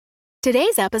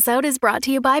Today's episode is brought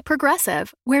to you by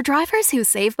Progressive, where drivers who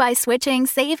save by switching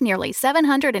save nearly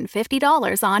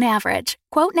 $750 on average.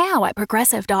 Quote now at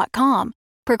Progressive.com.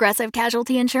 Progressive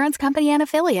Casualty Insurance Company and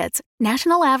Affiliates.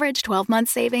 National average 12-month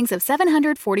savings of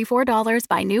 $744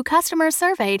 by new customers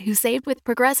surveyed who saved with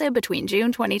Progressive between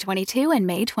June 2022 and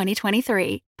May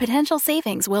 2023. Potential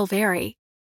savings will vary.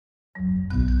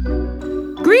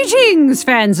 Greetings,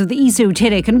 fans of the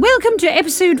esoteric, and welcome to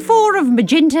episode 4 of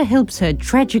Magenta Helps Her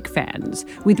Tragic Fans.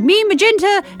 With me,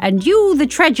 Magenta, and you, the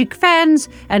tragic fans,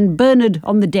 and Bernard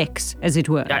on the decks, as it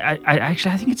were. I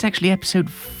think it's actually episode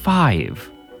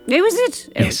 5. Oh, is it?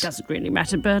 Yes. Oh, it doesn't really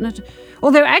matter, Bernard.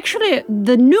 Although, actually,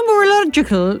 the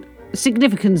numerological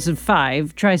significance of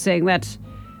 5, try saying that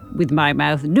with my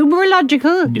mouth.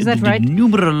 Numerological, is that right?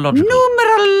 Numerological.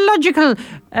 Numerological.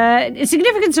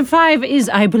 Significance of 5 is,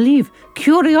 I believe,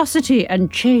 curiosity and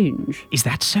change. Is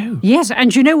that so? Yes,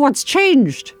 and you know what's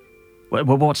changed?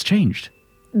 What's changed?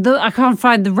 I can't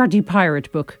find the Ruddy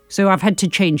Pirate book, so I've had to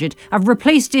change it. I've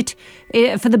replaced it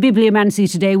for the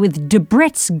Bibliomancy today with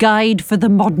Debrett's Guide for the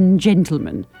Modern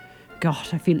Gentleman. God,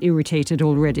 I feel irritated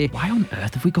already. Why on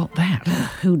earth have we got that?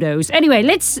 Who knows? Anyway,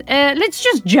 let's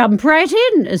just jump right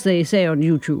in, as they say on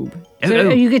YouTube.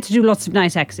 So you get to do lots of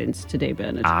nice accents today,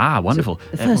 Bernard. Ah, wonderful. So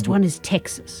the first one is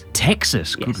Texas.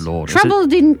 Texas, Yes. good lord.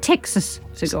 Troubled in Texas.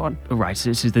 So go on. Right,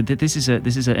 so this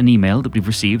is an email that we've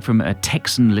received from a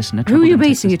Texan listener. Who are you troubled in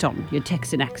basing Texas. it on? Your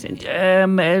Texan accent.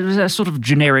 A sort of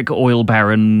generic oil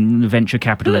baron, venture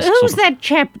capitalist. Who's sort of- that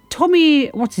chap? Tommy,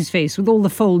 what's his face, with all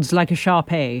the folds like a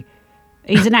Shar-Pei?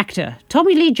 He's an actor.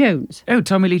 Tommy Lee Jones. Oh,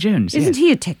 Tommy Lee Jones. Isn't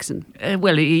he a Texan?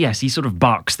 Well, yes, he sort of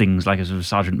barks things like a sort of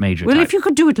sergeant major Well, type. if you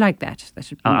could do it like that would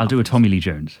be I'll do a marvellous. Tommy Lee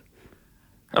Jones.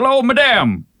 Hello,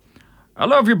 madame. I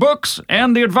love your books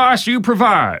and the advice you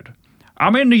provide.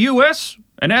 I'm in the U.S.,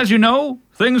 and as you know,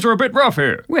 things are a bit rough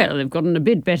here. Well, they've gotten a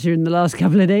bit better in the last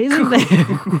couple of days, haven't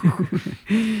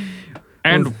they?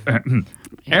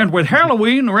 And with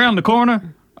Halloween around the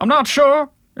corner, I'm not sure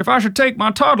if I should take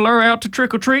my toddler out to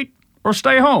trick-or-treat or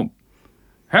stay home.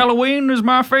 Halloween is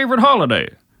my favorite holiday,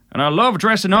 and I love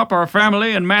dressing up our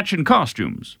family in matching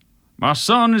costumes. My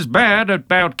son is bad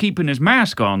about keeping his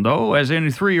mask on, though, as any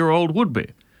 3-year-old would be.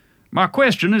 My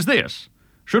question is this: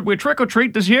 should we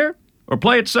trick-or-treat this year, or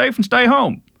play it safe and stay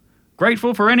home?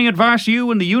 Grateful for any advice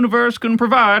you and the universe can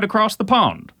provide across the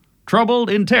pond. Troubled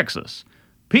in Texas.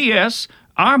 P.S.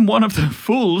 I'm one of the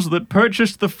fools that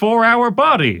purchased the 4-Hour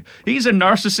Body. He's a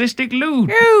narcissistic loon.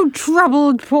 Oh,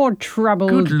 troubled, poor troubled.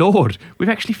 Good lord, we've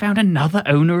actually found another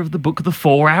owner of the book The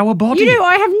 4-Hour Body. You know,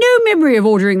 I have no memory of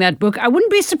ordering that book. I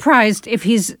wouldn't be surprised if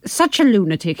he's such a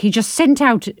lunatic. He just sent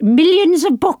out millions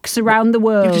of books around the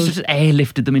world. You've just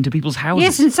airlifted them into people's houses.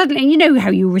 Yes, and suddenly, you know how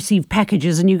you receive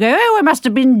packages and you go, oh, I must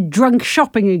have been drunk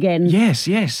shopping again. Yes.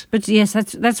 But yes,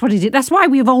 that's what he did. That's why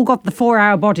we've all got the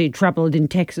 4-Hour Body troubled in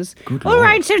Texas. Good All Lord.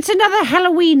 right, so it's another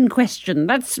Halloween question.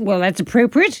 That's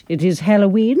appropriate. It is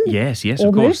Halloween. Yes, of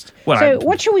Almost. course. Well, so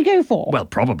what shall we go for? Well,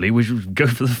 probably we should go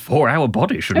for the 4-Hour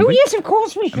Body, shouldn't oh, we? yes, of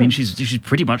course we should. I mean, she's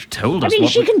pretty much told us I mean,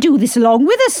 what she can do this along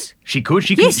with us. She could.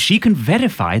 Yes. She can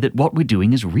verify that what we're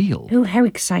doing is real. Oh, how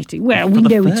exciting. Well, For we the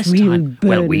know it's first real, time.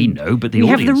 Well, we Bernard. know, but the we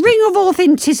have the audience ring of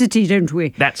authenticity, don't we?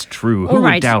 That's true. All Who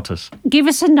right. would doubt us? Give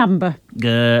us a number.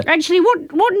 Uh, Actually,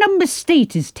 what number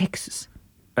state is Texas?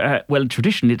 well,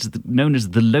 traditionally it's known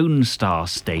as the Lone Star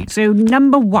State. So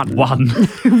number 1. 1.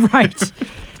 Right.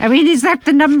 I mean, is that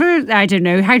the number? I don't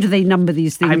know. How do they number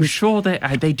these things? I'm sure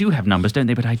they do have numbers, don't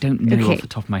they? But I don't know Okay. off the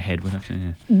top of my head. We'll have to,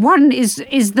 yeah. 1 is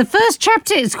the first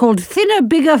chapter. It's called Thinner,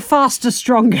 Bigger, Faster,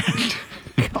 Stronger.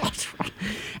 God.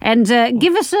 And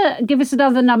give us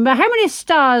another number. How many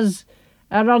stars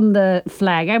are on the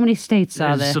flag? How many states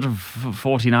are there? Sort of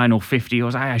 49 or 50.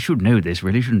 Or I should know this,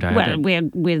 really, shouldn't I? Well,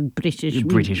 we're British. You're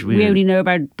British, We we're- only know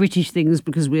about British things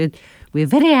because we're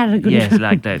very arrogant. Yes,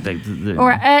 like that. All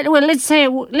right. Well, let's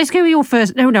go with your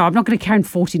first. No, I'm not going to count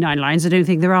 49 lines. I don't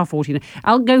think there are 49.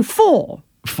 I'll go 4.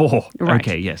 4. Right.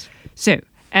 Okay, yes. So,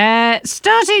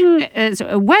 starting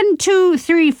 1, 2,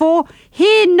 3, 4.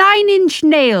 Hear 9-inch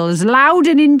nails, loud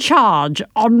and in charge.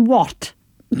 On what?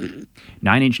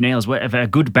 9 Inch Nails were a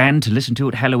good band to listen to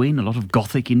at Halloween. A lot of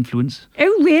gothic influence.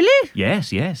 Oh, really?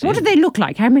 Yes. What do they look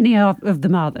like? How many of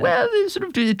them are there? Well, there's sort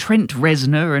of Trent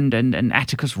Reznor and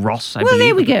Atticus Ross, I Well, believe.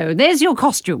 there we go. There's your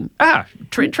costume.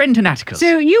 Trent and Atticus.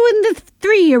 So you and the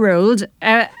 3-year-old,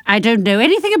 I don't know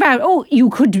anything about. Oh, you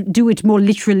could do it more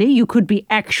literally. You could be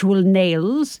actual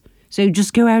nails. So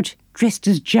just go out dressed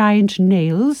as giant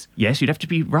nails. Yes, you'd have to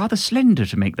be rather slender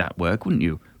to make that work, wouldn't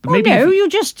you? But Oh, maybe no, if-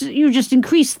 you just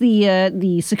increase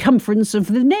the circumference of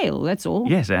the nail. That's all.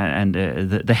 Yes, and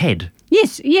the head.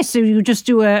 Yes, so you just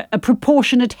do a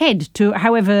proportionate head to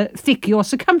however thick your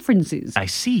circumference is. I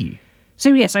see.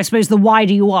 So yes, I suppose the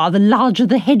wider you are, the larger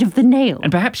the head of the nail.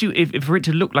 And perhaps if for it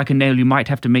to look like a nail, you might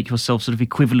have to make yourself sort of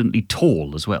equivalently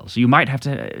tall as well. So you might have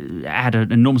to add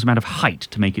an enormous amount of height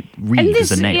to make it read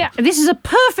as a nail. Yeah, this is a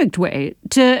perfect way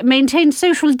to maintain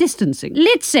social distancing.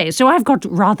 Let's say, so I've got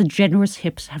rather generous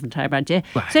hips, haven't I, my dear?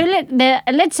 Well, So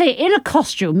let's say in a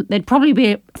costume, they'd probably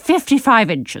be 55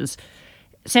 inches.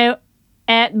 So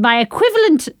my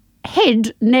equivalent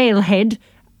nail head,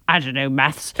 I don't know,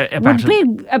 maths, would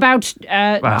be about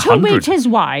 2 meters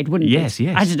wide, wouldn't it? Yes.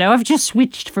 I don't know, I've just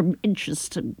switched from inches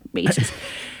to meters.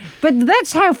 But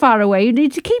that's how far away you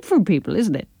need to keep from people,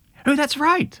 isn't it? Oh, that's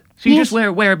right. So you just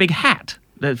wear a big hat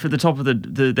for the top of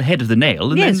the head of the nail.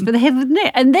 And Yes, then... for the head of the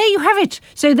nail. And there you have it.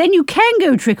 So then you can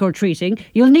go trick-or-treating.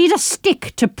 You'll need a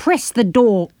stick to press the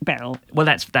doorbell. Well,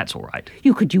 that's all right.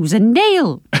 You could use a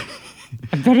nail.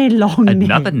 A very long nail.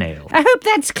 Another nail. I hope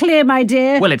that's clear, my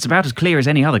dear. Well, it's about as clear as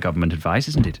any other government advice,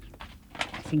 isn't it? I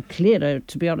think clearer,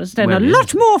 to be honest, and Well, a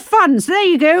lot more fun. So there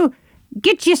you go.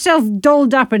 Get yourself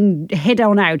dolled up and head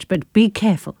on out, but be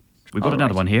careful. We've got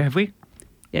another one here, have we?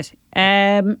 Yes.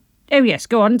 Oh, yes,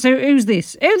 go on. So who's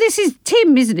this? Oh, this is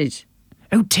Tim, isn't it?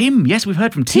 Oh, Tim. Yes, we've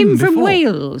heard from Tim from before.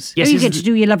 Wales. Yes, you this get is- to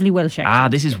do your lovely Welsh accent. Ah,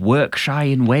 this is Workshire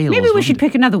in Wales. Maybe we wasn't should it?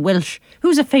 pick another Welsh.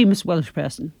 Who's a famous Welsh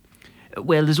person?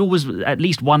 Well, there's always at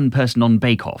least one person on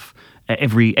Bake Off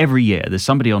every year. There's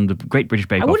somebody on the Great British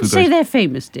Bake I Off wouldn't who goes... say they're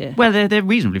famous, dear. Well, they're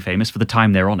reasonably famous for the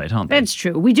time they're on it, aren't they? That's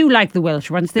true. We do like the Welsh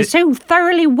ones. They're so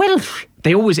thoroughly Welsh.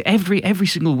 They always every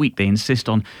single week they insist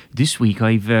on. This week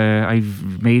I've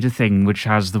made a thing which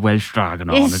has the Welsh dragon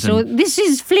on Yes, it. so and- this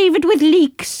is flavoured with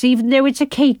leeks, even though it's a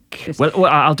cake. well,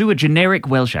 I'll do a generic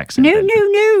Welsh accent. No, then.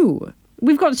 no.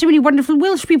 We've got so many wonderful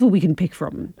Welsh people we can pick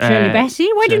from. Shirley Bassey,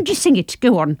 why don't you sing it?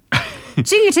 Go on.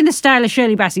 Sing it in the style of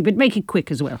Shirley Bassey, but make it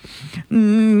quick as well.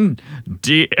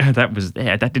 Dear,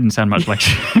 that didn't sound much like.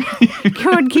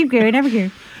 Go on, keep going, have a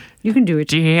go. You can do it.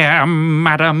 Dear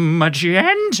Madam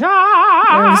Magenta.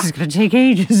 Oh, this is going to take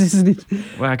ages, isn't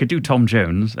it? Well, I could do Tom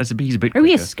Jones. He's a bit. Oh, quicker.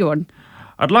 yes, go on.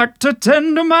 I'd like to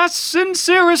tender my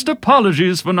sincerest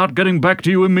apologies for not getting back to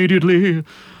you immediately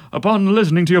upon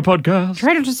listening to your podcast.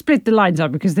 Try not to split the lines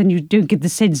up, because then you don't get the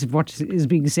sense of what is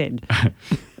being said.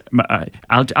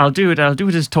 I'll do it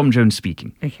as Tom Jones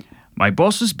speaking. Okay. My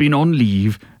boss has been on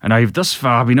leave, and I've thus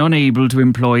far been unable to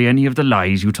employ any of the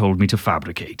lies you told me to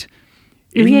fabricate.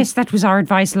 Oh, yes, that was our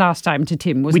advice last time to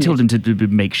Tim, wasn't We it? told him to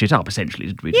make shit up, essentially,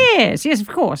 didn't we? Yes, of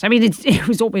course. I mean, it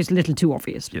was always a little too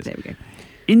obvious. But there we go.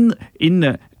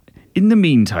 In the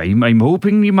meantime, I'm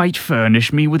hoping you might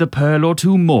furnish me with a pearl or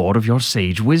two more of your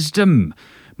sage wisdom.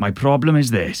 My problem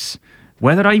is this.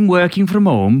 Whether I'm working from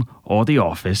home or the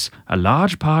office, a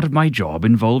large part of my job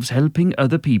involves helping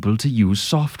other people to use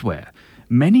software.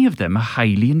 Many of them are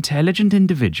highly intelligent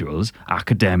individuals,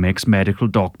 academics, medical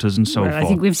doctors, and so Well, forth. I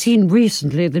think we've seen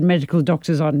recently that medical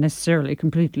doctors aren't necessarily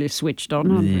completely switched on,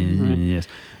 aren't they? Yes.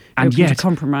 And Open to yet,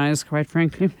 compromise, quite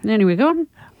frankly. Anyway, go on.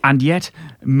 And yet,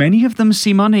 many of them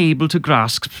seem unable to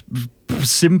grasp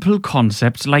simple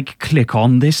concepts like click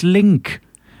on this link.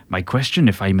 My question,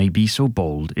 if I may be so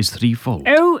bold, is threefold.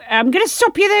 Oh, I'm going to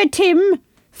stop you there, Tim.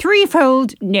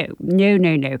 Threefold. No.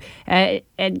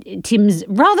 Tim's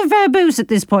rather verbose at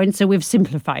this point, so we've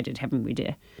simplified it, haven't we,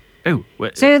 dear? Oh, well,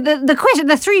 So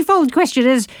the threefold question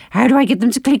is, how do I get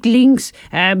them to click links?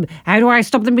 How do I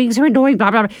stop them being so annoying? Blah,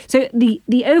 blah, blah. So the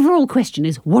overall question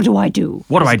is, what do I do?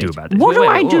 what do I isn't do it? about this? What do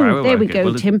I do? all right, There we okay. go,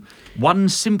 Well, Tim. One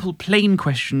simple, plain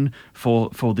question for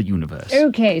the universe.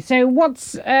 Okay, so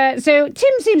so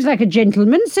Tim seems like a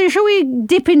gentleman, so shall we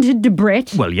dip into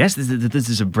Debrett? Well, yes, this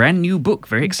is a brand new book.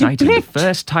 Very exciting. Debrett. The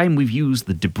first time we've used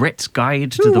the Debrett's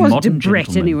Guide to Who the was Modern Debrett,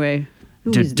 Gentleman. anyway?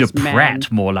 Who is this man?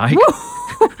 Deprat, more like.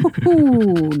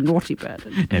 Ooh, naughty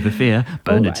Bernard. Never fear,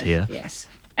 Bernard's All here. right, Yes.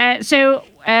 So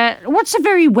what's a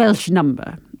very Welsh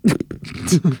number?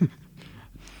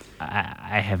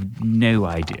 I have no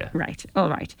idea. Right, all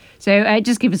right. So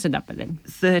just give us a number then.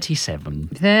 37.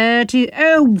 30.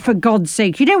 Oh, for God's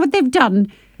sake. You know what they've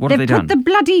done? What have they They've put done? the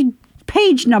bloody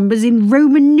page numbers in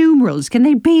Roman numerals. Can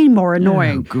they be more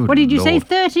annoying? Oh, good What did you say, Lord.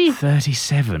 30?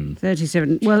 37.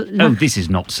 37. Well, Oh, look. this is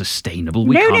not sustainable.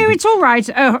 We No, can't be- it's all right.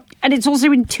 Oh, and it's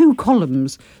also in 2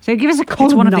 columns. So give us a column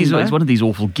It's one of number. these. It's one of these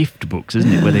awful gift books,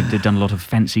 isn't it? Where they've done a lot of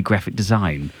fancy graphic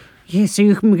design. Yes, so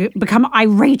you can become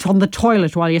irate on the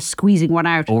toilet while you're squeezing one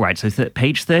out. All right. So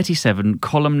page 37,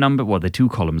 column number. Well, there are 2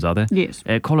 columns, are there? Yes.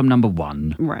 Column number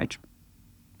 1. Right.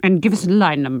 And give us a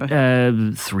line number.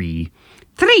 3.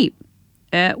 3.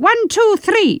 1, 2,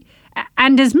 3.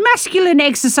 And as masculine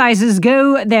exercises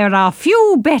go, there are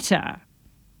few better.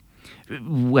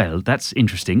 Well, that's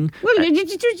interesting. Well,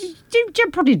 don't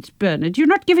jump on it, Bernard. You're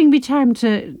not giving me time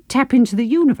to tap into the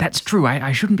universe. That's true.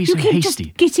 I shouldn't be you so keep hasty.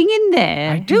 just getting in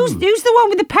there. I do. Who's the one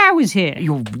with the powers here?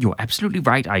 You're absolutely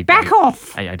right. Back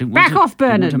off. I don't want Back to, off,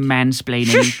 Bernard. Don't want to mansplain.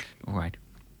 Shush. All right.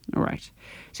 All right.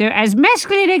 So, as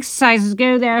masculine exercises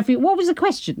go, what was the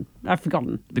question? I've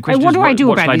forgotten. The question what is, do I do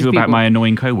what about shall I these do about people? my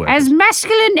annoying co-workers? As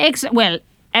masculine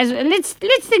let's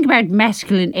think about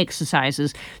masculine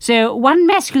exercises. So, one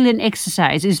masculine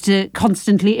exercise is to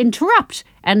constantly interrupt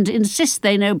and insist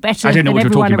they know better. I don't know than what you're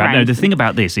everyone talking about. around No, the them. thing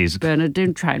about this is... Bernard,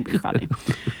 don't try and be funny.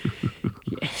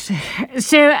 Yes.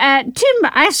 So, Tim,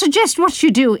 I suggest what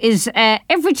you do is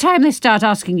every time they start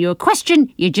asking you a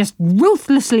question, you just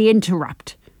ruthlessly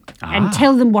interrupt and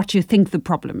tell them what you think the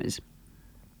problem is.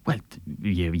 Well,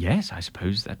 yes, I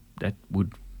suppose that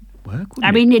would work, wouldn't I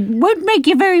it? mean, it won't make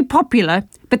you very popular,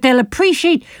 but they'll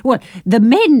appreciate... Well, the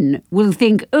men will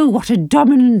think, oh, what a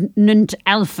dominant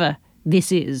alpha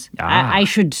this is. I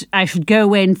should go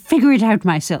away and figure it out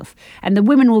myself. And the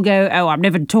women will go, oh, I'm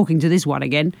never talking to this one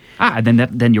again. And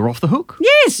then you're off the hook.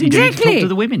 Yes, you don't need exactly. to talk to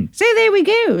the women. So there we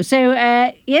go. So,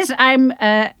 yes, I'm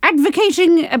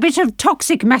advocating a bit of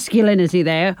toxic masculinity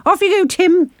there. Off you go,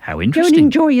 Tim. How Go interesting. and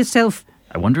enjoy yourself.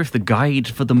 I wonder if the guide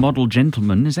for the model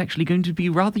gentleman is actually going to be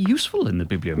rather useful in the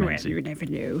Well, bibliomancy. you never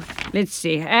know. Let's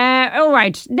see. All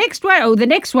right, next one. Oh, the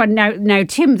next one. Now,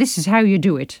 Tim, this is how you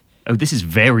do it. Oh, this is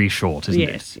very short, isn't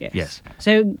Yes. it? Yes.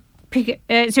 So, so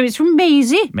it's from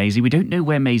Maisie. Maisie, we don't know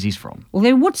where Maisie's from.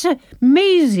 Although, what's a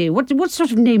Maisie? What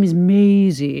sort of name is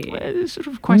Maisie? It's sort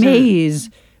of quite Maize.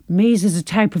 Maize is a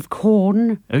type of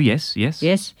corn. Oh, yes.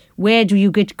 Yes. Where do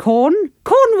you get corn?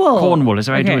 Cornwall. Cornwall,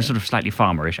 so I do Okay. a sort of slightly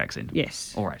farmerish accent.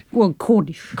 Yes. All right. Well,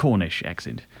 Cornish. Cornish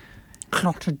accent.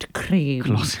 Clotted cream.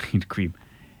 Clotted cream.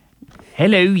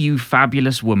 Hello, you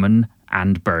fabulous woman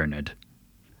and Bernard.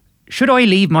 Should I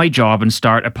leave my job and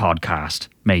start a podcast,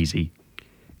 Maisie?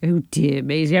 Oh dear,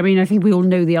 Maisie. I mean, I think we all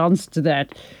know the answer to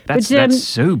that. That's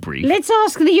so brief. Let's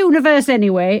ask the universe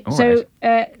anyway. All So,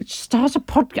 start a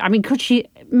podcast. I mean, could she...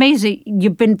 Maisie,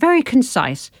 you've been very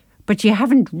concise, but you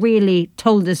haven't really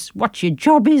told us what your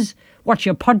job is, what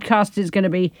your podcast is going to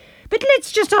be. But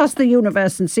let's just ask the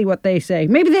universe and see what they say.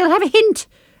 Maybe they'll have a hint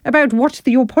about what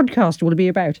your podcast will be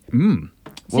about.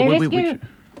 So let's go...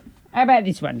 How about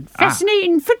this one?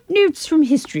 Fascinating footnotes from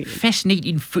history.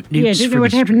 Fascinating footnotes Yeah, don't know from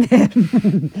what happened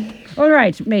there. All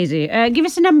right, Maisie, give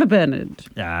us a number, Bernard.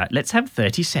 Let's have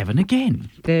 37 again.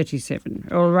 37.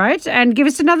 All right, and give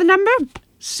us another number.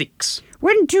 6.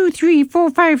 1, 2, 3, 4,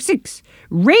 5, 6.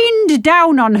 Rained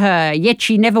down on her, yet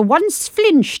she never once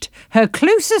flinched. Her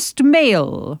closest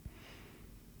male.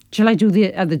 Shall I do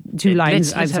the other two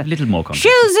lines? Let's have a little more context.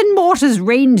 Shells and mortars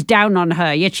rained down on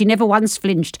her, yet she never once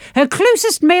flinched. Her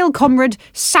closest male comrade,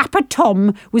 Sapper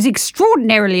Tom, was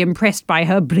extraordinarily impressed by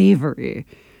her bravery.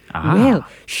 Well,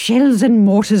 shells and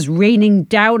mortars raining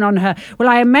down on her. Well,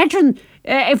 I imagine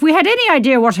if we had any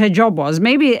idea what her job was,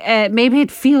 maybe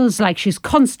it feels like she's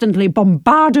constantly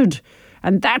bombarded,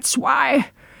 and that's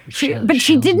why. But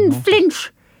she didn't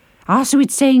flinch. So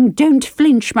it's saying, don't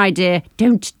flinch, my dear.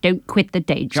 Don't quit the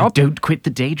day So job. don't quit the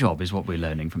day job is what we're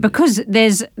learning from this. Because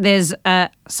there's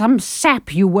some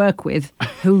sap you work with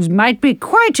who might be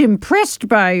quite impressed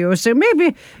by you. So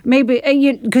maybe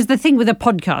because the thing with a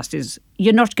podcast is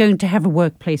you're not going to have a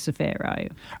workplace affair, are you?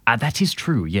 That is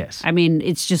true, yes. I mean,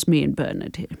 it's just me and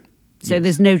Bernard here. So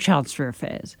there's no chance for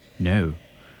affairs. No.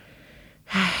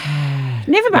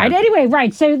 Never mind. Anyway,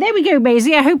 right. So there we go,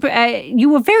 Maisie. I hope you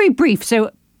were very brief.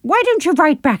 So why don't you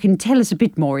write back and tell us a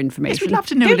bit more information? Yes, we'd love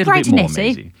to know a Don't little write bit an more, essay.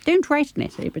 Maisie. Don't write an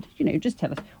essay, but, just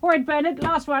tell us. All right, Bernard,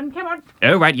 last one. Come on.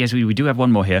 Oh, right, yes, we do have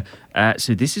one more here.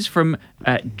 So this is from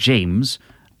James,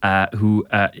 who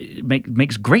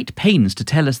makes great pains to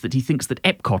tell us that he thinks that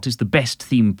Epcot is the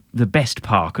best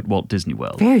park at Walt Disney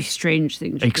World. Very strange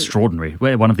thing to do. Extraordinary.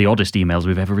 Well, one of the oddest emails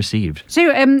we've ever received.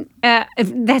 So,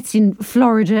 that's in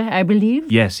Florida, I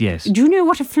believe. Yes. Do you know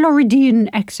what a Floridian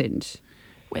accent?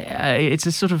 Well, it's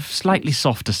a sort of slightly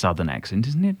softer southern accent,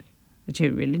 isn't it? I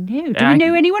don't really know. Do we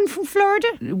know anyone from Florida?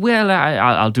 Well,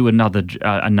 I'll do another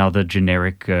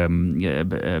generic Southern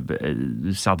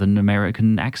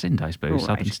American accent, I suppose. All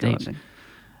Southern right, states. go on then.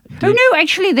 Oh, no,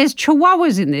 actually, there's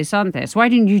Chihuahuas in this, aren't there? So why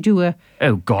didn't you do a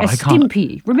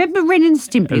Stimpy? Remember Ren and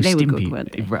Stimpy? Oh, they were Stimpy. good,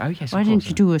 weren't they? Oh, yes, of Why didn't course.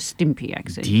 you do a Stimpy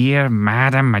accent? Dear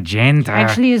Madam Magenta.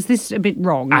 Actually, is this a bit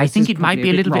wrong? I This think is it might probably be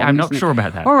a little bit. wrong, I'm not isn't it? sure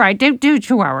about that. All right, don't do a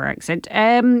Chihuahua accent.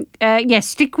 Yes,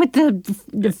 stick with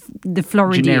the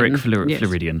Floridian. Generic Yes.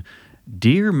 Floridian.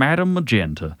 Dear Madam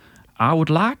Magenta, I would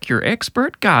like your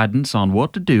expert guidance on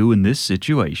what to do in this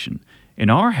situation. In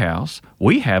our house,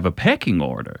 we have a pecking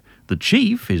order. The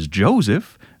chief is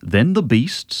Joseph, then the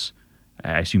beasts.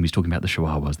 I assume he's talking about the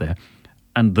chihuahuas there.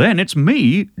 And then it's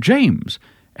me, James.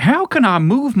 How can I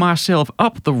move myself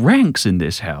up the ranks in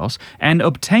this house and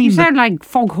obtain You sound like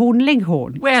Foghorn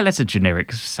Leghorn. Well, that's a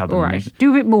generic southern All right,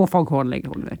 do a bit more Foghorn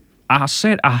Leghorn then. I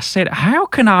said, how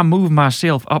can I move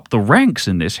myself up the ranks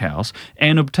in this house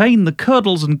and obtain the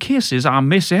cuddles and kisses I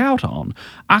miss out on?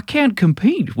 I can't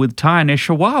compete with tiny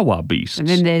chihuahua beasts. And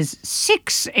then there's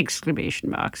 6 exclamation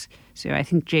marks. So I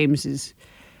think James is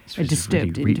a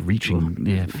disturbed really individual.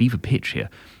 reaching fever pitch here.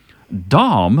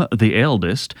 Dom, the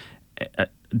eldest,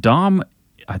 Dom,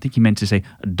 I think he meant to say,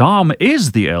 Dom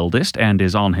is the eldest and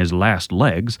is on his last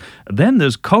legs. Then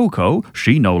there's Coco.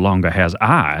 She no longer has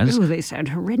eyes. Oh, they sound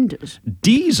horrendous.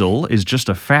 Diesel is just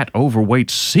a fat, overweight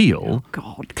seal.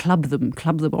 God, club them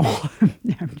all.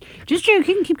 Just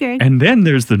joking, keep going. And then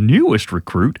there's the newest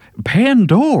recruit,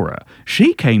 Pandora.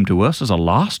 She came to us as a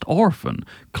lost orphan,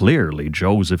 clearly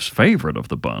Joseph's favorite of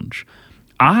the bunch.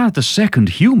 I, the second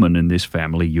human in this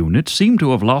family unit, seem to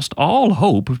have lost all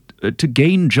hope to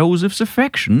gain Joseph's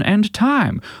affection and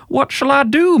time. What shall I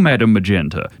do, Madam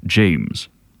Magenta? James.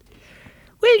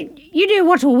 Well, you know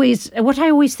what I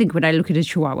always think when I look at a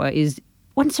chihuahua is,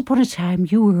 once upon a time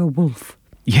you were a wolf.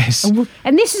 Yes.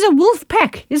 And this is a wolf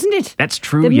pack, isn't it? That's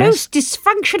true, The yes. most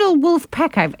dysfunctional wolf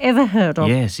pack I've ever heard of.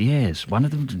 Yes. One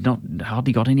of them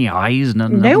hardly got any eyes,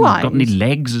 none No of them got any eyes.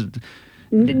 legs.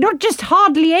 Not just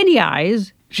hardly any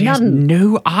eyes. She none. has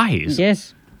no eyes.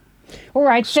 Yes. All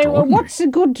right, so Extraordinary. what's a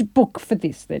good book for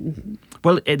this then?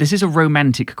 Well, this is a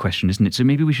romantic question, isn't it? So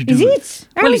maybe we should do... Is it?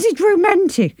 How Well, is it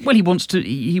romantic? Well, he wants the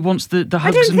hugs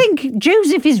I don't and... think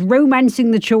Joseph is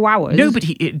romancing the chihuahuas. No, but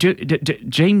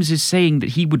James is saying that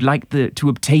he would like to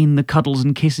obtain the cuddles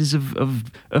and kisses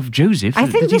of Joseph I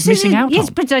think that he's this missing is out yes,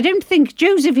 on. but I don't think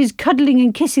Joseph is cuddling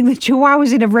and kissing the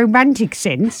chihuahuas in a romantic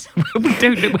sense. We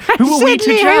don't know. Who are we to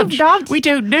certainly hope judge? not. We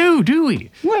don't know, do we?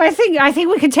 Well, I think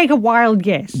we can take a wild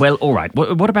guess. Well, all right.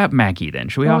 What about Maggie then?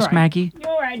 Shall we All ask right. Maggie?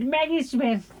 All right, Maggie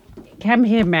Smith. Come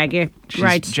here, Maggie. She's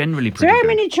right. generally So pretty how good.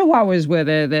 many chihuahuas were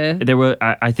there? There were,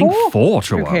 I think, 4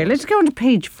 chihuahuas. Okay, let's go on to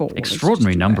page 4. Let's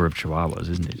Extraordinary just do number that. of chihuahuas,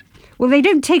 isn't it? Well, they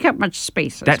don't take up much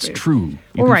space. I That's suppose. true. You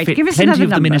All can right, fit give us plenty another of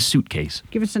them in number. a suitcase.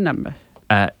 Give us a number.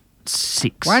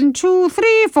 6. 1, 2,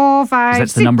 3, 4, 5, 'Cause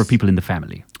that's 6. the number of people in the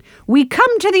family. We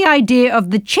come to the idea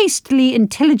of the chastely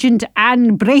intelligent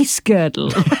Anne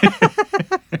Bracegirdle.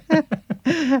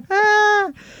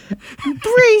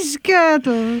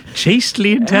 Bracegirdle.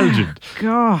 Chastely intelligent.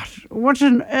 God, what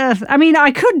on earth? I mean,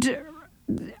 I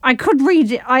could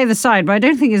read either side, but I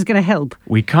don't think it's going to help.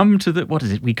 We come to the what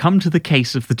is it? We come to the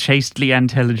case of the chastely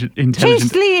intelligent.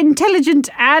 Chastely intelligent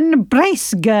Anne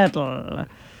Bracegirdle.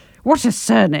 What a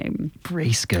surname.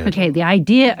 Bracegirdle. Okay, the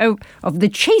idea of the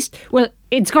chaste. Well,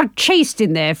 it's got chaste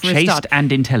in there for a Chaste start.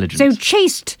 and intelligent. So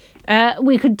chaste.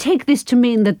 We could take this to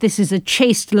mean that this is a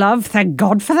chaste love. Thank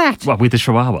God for that. What, with the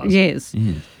chihuahuas? Yes.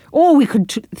 Or we could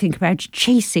think about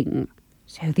chasing.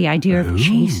 So the idea of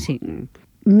chasing.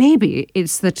 Maybe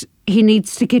it's that he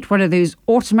needs to get one of those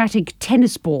automatic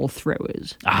tennis ball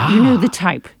throwers. You know the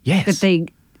type. Yes. That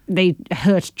they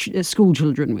hurt school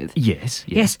children with. Yes.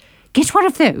 Yes. Get one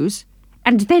of those.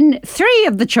 And then 3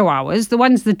 of the chihuahuas, the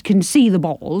ones that can see the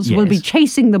balls, will be Yes.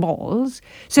 chasing the balls.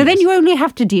 So then you only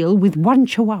have to deal with 1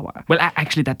 chihuahua. Well,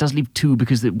 actually, that does leave 2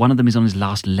 because one of them is on his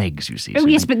last legs. You see. Oh, So-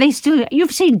 yes, but they still...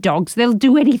 You've seen dogs. They'll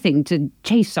do anything to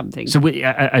chase something. So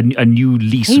a new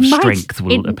lease of strength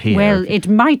will appear. Well, it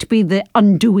might be the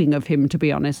undoing of him, to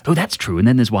be honest. Oh, that's true. And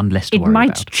then there's one less to It worry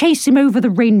might about. chase him over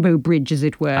the rainbow bridge, as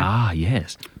it were. Ah,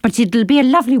 yes. But it'll be a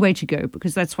lovely way to go,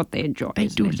 because that's what they enjoy. They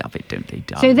isn't do it? love it, don't they,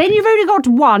 So darling? then you've only got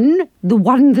 1, the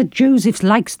one that Joseph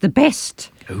likes the best.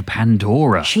 Oh,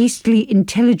 Pandora. Chastely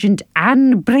intelligent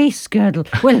Anne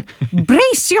Bracegirdle. Well,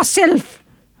 brace yourself.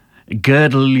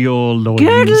 Girdle your loins.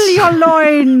 Girdle your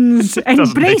loins and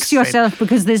Doesn't make brace sense. yourself,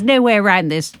 because there's no way around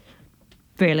this,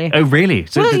 really. Oh, really?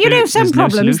 So well, you know, some there's no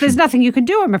problems, solution? there's nothing you can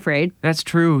do, I'm afraid. That's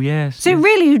true, yes. So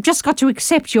really, you've just got to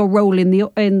accept your role in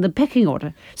the pecking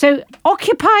order. So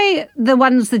occupy the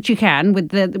ones that you can with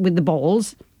the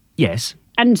balls, Yes.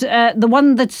 and the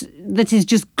one that is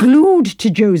just glued to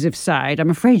Joseph's side. I'm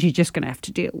afraid you're just going to have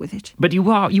to deal with it. But you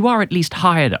are at least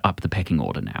higher up the pecking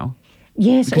order now.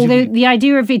 Yes, Because although if you- the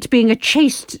idea of it being a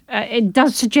chaste, it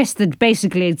does suggest that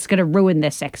basically it's going to ruin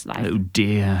their sex life. Oh,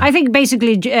 dear. I think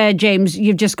basically, James,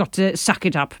 you've just got to suck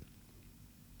it up.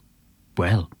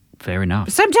 Well, fair enough.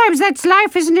 Sometimes that's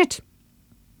life, isn't it?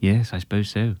 Yes, I suppose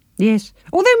so. Yes.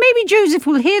 Although maybe Joseph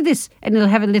will hear this and he'll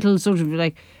have a little sort of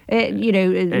like,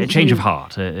 A change of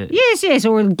heart. Yes,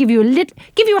 or he'll give you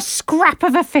a scrap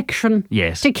of affection.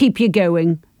 Yes. To keep you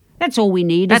going. That's all we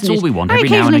need, That's isn't it? all we want I every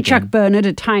now and occasionally again. chuck Bernard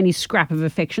a tiny scrap of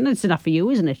affection. That's enough for you,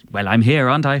 isn't it? Well, I'm here,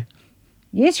 aren't I?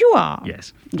 Yes, you are.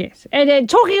 Yes. Yes. And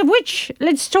talking of which,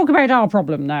 let's talk about our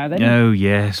problem now, then. Oh,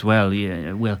 yes. Well,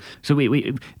 yeah. Well, so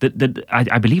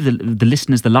I believe the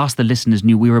listeners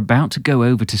knew we were about to go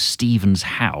over to Stephen's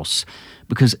house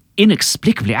because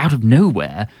inexplicably, out of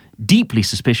nowhere, deeply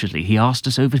suspiciously, he asked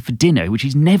us over for dinner, which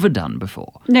he's never done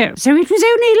before. No, so it was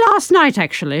only last night,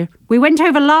 actually. We went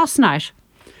over last night.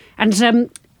 And,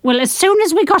 well, as soon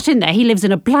as we got in there, he lives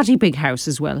in a bloody big house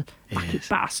as well. Lucky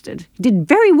bastard. He did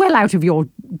very well out of your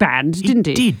band, didn't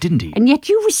he? He did, didn't he? And yet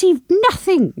you received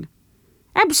nothing.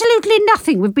 Absolutely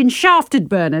nothing. We've been shafted,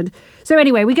 Bernard. So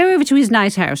anyway, we go over to his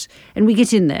nice house, and we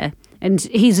get in there. And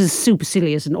he's as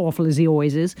supercilious and awful as he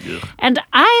always is. Ugh. And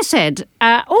I said,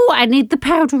 I need the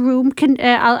powder room.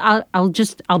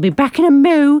 I'll be back in a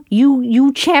mo.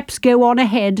 You chaps go on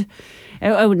ahead.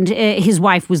 And his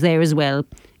wife was there as well.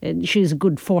 And she's a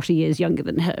good 40 years younger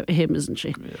than him, isn't she?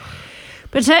 Yeah.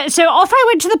 But so off I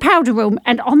went to the powder room,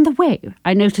 and on the way,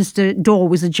 I noticed the door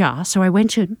was ajar, so I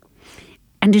went in.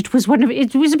 And it was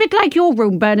it was a bit like your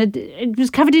room, Bernard. It was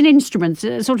covered in instruments,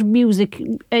 sort of music,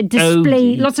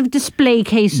 display, lots of display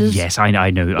cases. Yes, I know.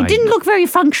 It didn't look very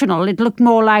functional. It looked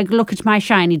more like, look at my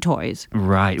shiny toys.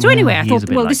 Right. So anyway, I thought,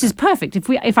 well, like this is perfect.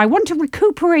 If I want to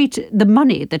recuperate the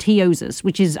money that he owes us,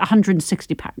 which is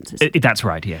 £160. That's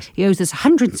right, yes. He owes us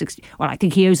 160. Well, I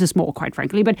think he owes us more, quite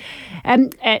frankly. But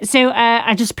so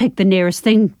I just picked the nearest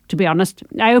thing, to be honest.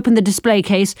 I opened the display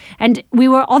case, and we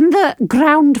were on the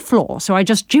ground floor. So I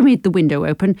just jimmied the window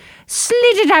open,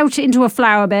 slid it out into a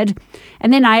flower bed,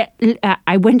 and then I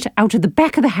went out of the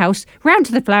back of the house, round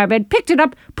to the flower bed, picked it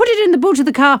up, put it in the boot of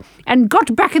the car, and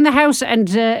got back in the house, and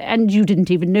you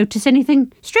didn't even notice anything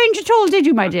strange at all, did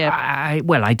you, my dear?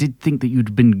 I did think that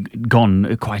you'd been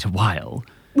gone quite a while.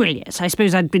 Well, yes, I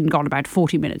suppose I'd been gone about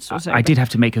 40 minutes or so. I did have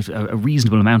to make a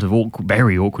reasonable amount of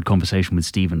very awkward conversation with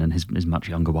Stephen and his much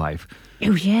younger wife.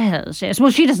 Oh, yes.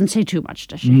 Well, she doesn't say too much,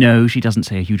 does she? No, she doesn't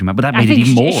say a huge amount, but that made it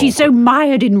even more. She's so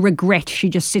mired in regret, she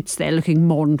just sits there looking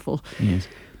mournful. Yes.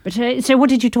 But, so what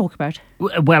did you talk about?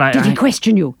 Well, Did he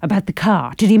question you about the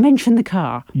car? Did he mention the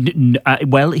car?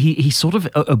 Well, he sort of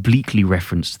obliquely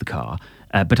referenced the car,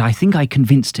 but I think I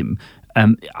convinced him.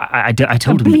 I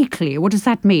told him obliquely. What does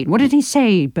that mean? What did he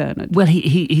say, Bernard? Well,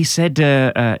 he said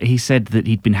that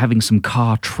he'd been having some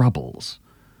car troubles.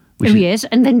 Yes,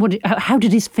 and then how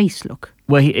did his face look?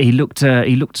 Well, he looked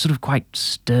sort of quite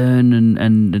stern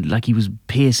and like he was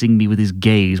piercing me with his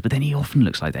gaze. But then he often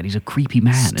looks like that. He's a creepy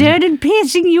man. Stern and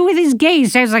piercing you with his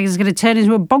gaze sounds like he's going to turn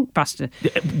into a bonkbuster.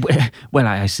 Well,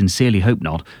 I sincerely hope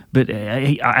not. But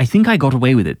I think I got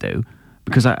away with it though.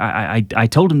 Because I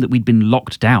told him that we'd been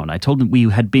locked down. I told him we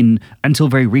had been, until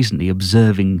very recently,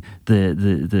 observing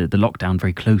the lockdown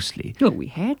very closely. Well, we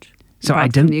had. So I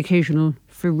don't. The occasional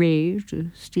foray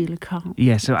to steal a car.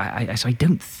 Yeah, so I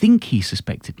don't think he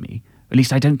suspected me. At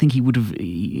least I don't think he would have.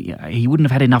 He wouldn't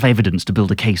have had enough evidence to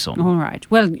build a case on. All right.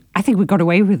 Well, I think we got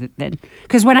away with it then.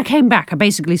 Because when I came back, I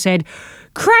basically said,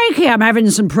 "Crikey, I'm having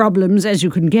some problems, as you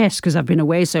can guess, because I've been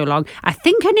away so long. I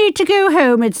think I need to go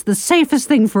home. It's the safest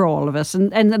thing for all of us."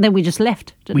 And then we just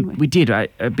left, didn't we? We did. I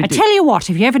tell you what,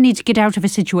 if you ever need to get out of a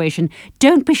situation,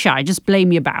 don't be shy. Just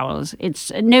blame your bowels.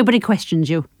 It's nobody questions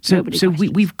you. So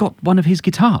we've got one of his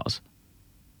guitars.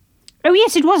 Oh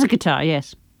yes, it was a guitar.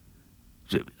 Yes.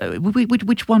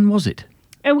 Which one was it?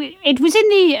 Oh, it was in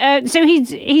the. So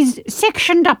he's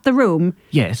sectioned up the room.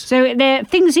 Yes. So they're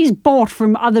things he's bought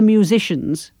from other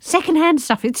musicians. Second-hand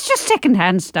stuff. It's just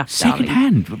second-hand stuff.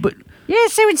 Second-hand, but. Yeah,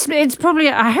 so it's probably.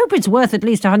 I hope it's worth at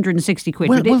least 160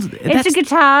 quid. It's a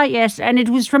guitar, yes, and it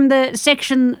was from the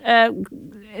section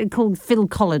called Phil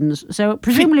Collins. So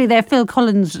presumably they're Phil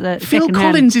Collins. Phil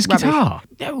Collins' guitar.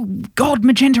 Oh God,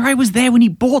 Magenta! I was there when he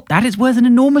bought that. It's worth an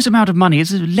enormous amount of money.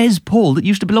 It's a Les Paul that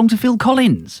used to belong to Phil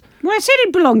Collins. Well, I said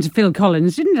it belonged to Phil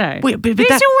Collins, didn't I? But it's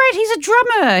all right. He's a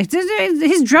drummer.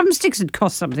 His drumsticks would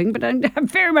cost something, but I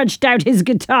very much doubt his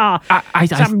guitar.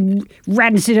 Some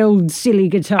rancid old silly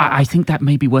guitar. I think that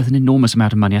may be worth an enormous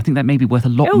amount of money. I think that may be worth a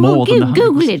lot more than the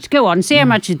Google it. Go on, see how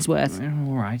much it's worth.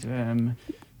 All right.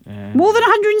 More than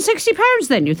 £160,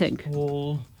 then, you think?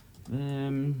 Paul,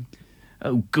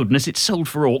 oh, goodness, it's sold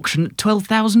for auction at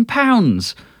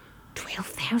 £12,000.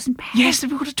 £12,000? Yes, they've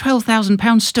got a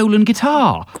 £12,000 stolen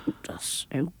guitar. Goodness.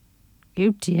 Oh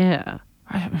dear.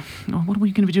 What are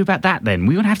we going to do about that then?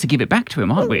 We're going to have to give it back to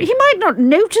him, aren't we? He might not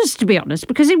notice, to be honest,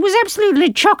 because it was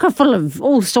absolutely chocker full of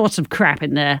all sorts of crap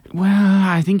in there. Well,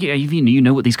 I think you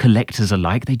know what these collectors are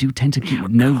like. They do tend to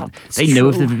know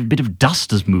if a bit of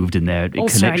dust has moved in their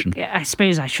collection. I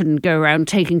suppose I shouldn't go around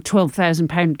taking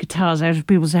 £12,000 guitars out of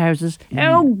people's houses.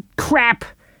 Oh, crap.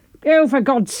 Oh, for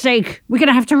God's sake. We're going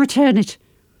to have to return it.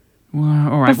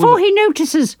 Well, all right. Before he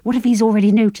notices, what if he's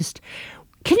already noticed?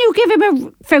 Can you give him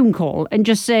a phone call and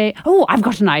just say, oh, I've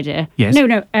got an idea? Yes.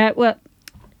 No. Well,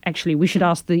 actually, we should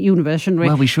ask the universe, shouldn't we?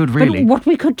 Well, we should, really. But what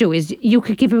we could do is you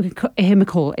could give him a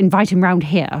call, invite him round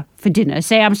here for dinner,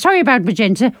 say, I'm sorry about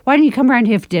Magenta, why don't you come round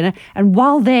here for dinner? And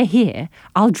while they're here,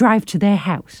 I'll drive to their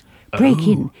house, break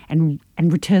in and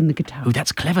return the guitar. Oh,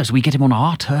 that's clever, so we get him on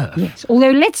our turf. Yes,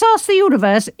 although let's ask the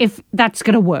universe if that's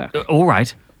going to work. All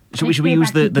right. Should we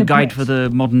use the guide for the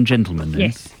modern gentleman then?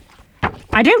 Yes.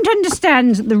 I don't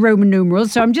understand the Roman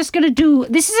numerals, so I'm just going to do...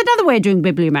 This is another way of doing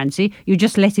bibliomancy. You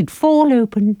just let it fall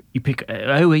open. You pick...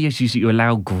 you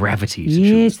allow gravity to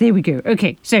Yes, there we go.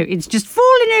 Okay, so it's just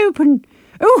falling open.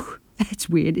 Oh, that's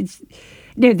weird.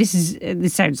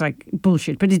 This sounds like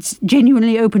bullshit, but it's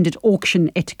genuinely opened at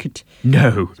auction etiquette.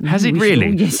 No. Has it really?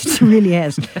 Yes, it really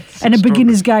has. And a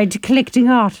beginner's guide to collecting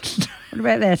art. What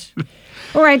about that?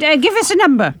 All right, give us a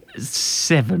number.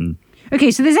 7. Okay,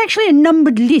 so there's actually a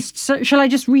numbered list. So shall I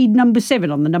just read number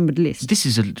 7 on the numbered list? This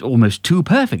is almost too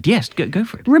perfect. Yes, go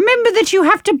for it. Remember that you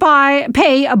have to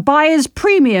pay a buyer's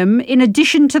premium in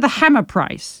addition to the hammer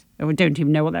price. Oh, I don't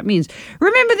even know what that means.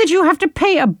 Remember that you have to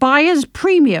pay a buyer's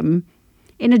premium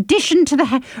in addition to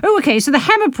the... okay, so the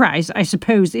hammer price, I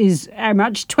suppose, is how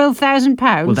much?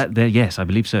 £12,000? Well, yes, I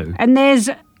believe so. And there's...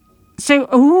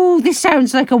 So, this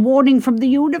sounds like a warning from the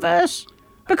universe.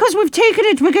 Because we've taken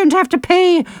it, we're going to have to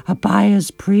pay a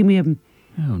buyer's premium.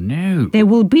 Oh, no. There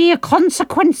will be a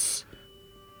consequence.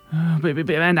 And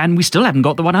we still haven't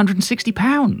got the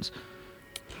 £160.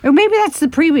 Oh, maybe that's the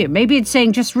premium. Maybe it's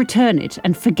saying just return it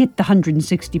and forget the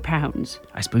 £160.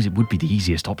 I suppose it would be the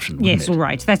easiest option, wouldn't Yes, it? all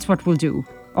right. That's what we'll do.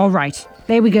 All right.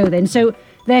 There we go then. So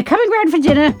they're coming round for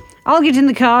dinner. I'll get in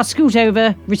the car, scoot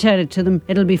over, return it to them.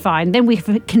 It'll be fine. Then we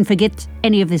can forget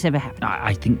any of this ever happened.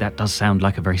 I think that does sound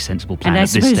like a very sensible plan And at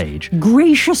this stage.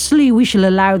 Graciously, we shall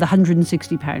allow the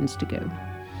 £160 to go.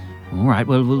 All right,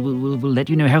 well, we'll let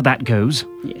you know how that goes.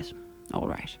 Yes. All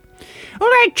right. All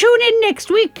right, tune in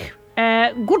next week.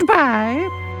 Goodbye.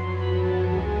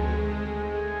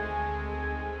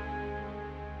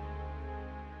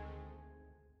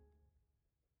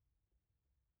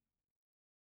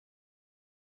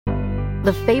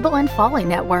 The Fable and Folly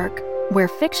Network, where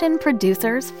fiction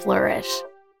producers flourish.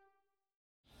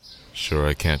 Sure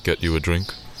I can't get you a drink?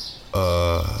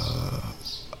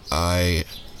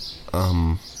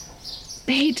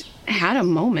 They'd had a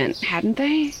moment, hadn't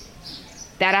they?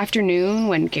 That afternoon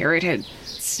when Garrett had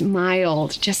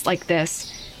smiled just like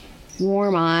this,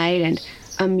 warm-eyed and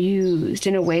amused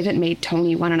in a way that made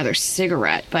Tony want another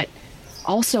cigarette, but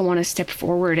also want to step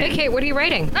forward and... Hey, Kate, what are you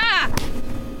writing? Ah!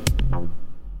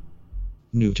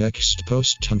 New text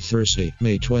post on Thursday,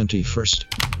 May 21st.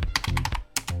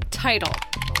 Title: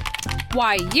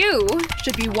 Why You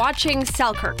Should Be Watching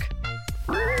Selkirk.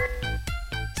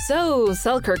 So,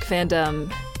 Selkirk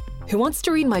fandom. Who wants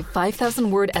to read my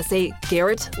 5,000-word essay,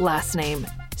 Garrett, last name,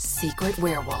 Secret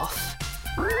Werewolf?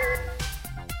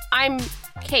 I'm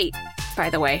Kate, by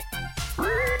the way.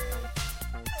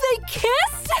 They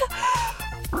kissed?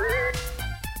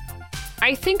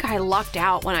 I think I lucked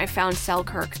out when I found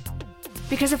Selkirk.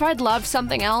 Because if I'd loved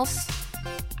something else,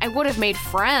 I would have made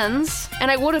friends,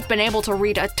 and I would have been able to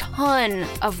read a ton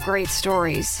of great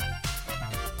stories.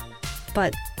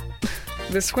 But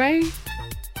this way,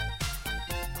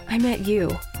 I met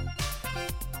you.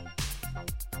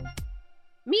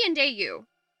 Me and Day You,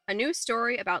 a new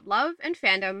story about love and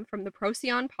fandom from the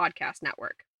Procyon Podcast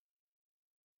Network.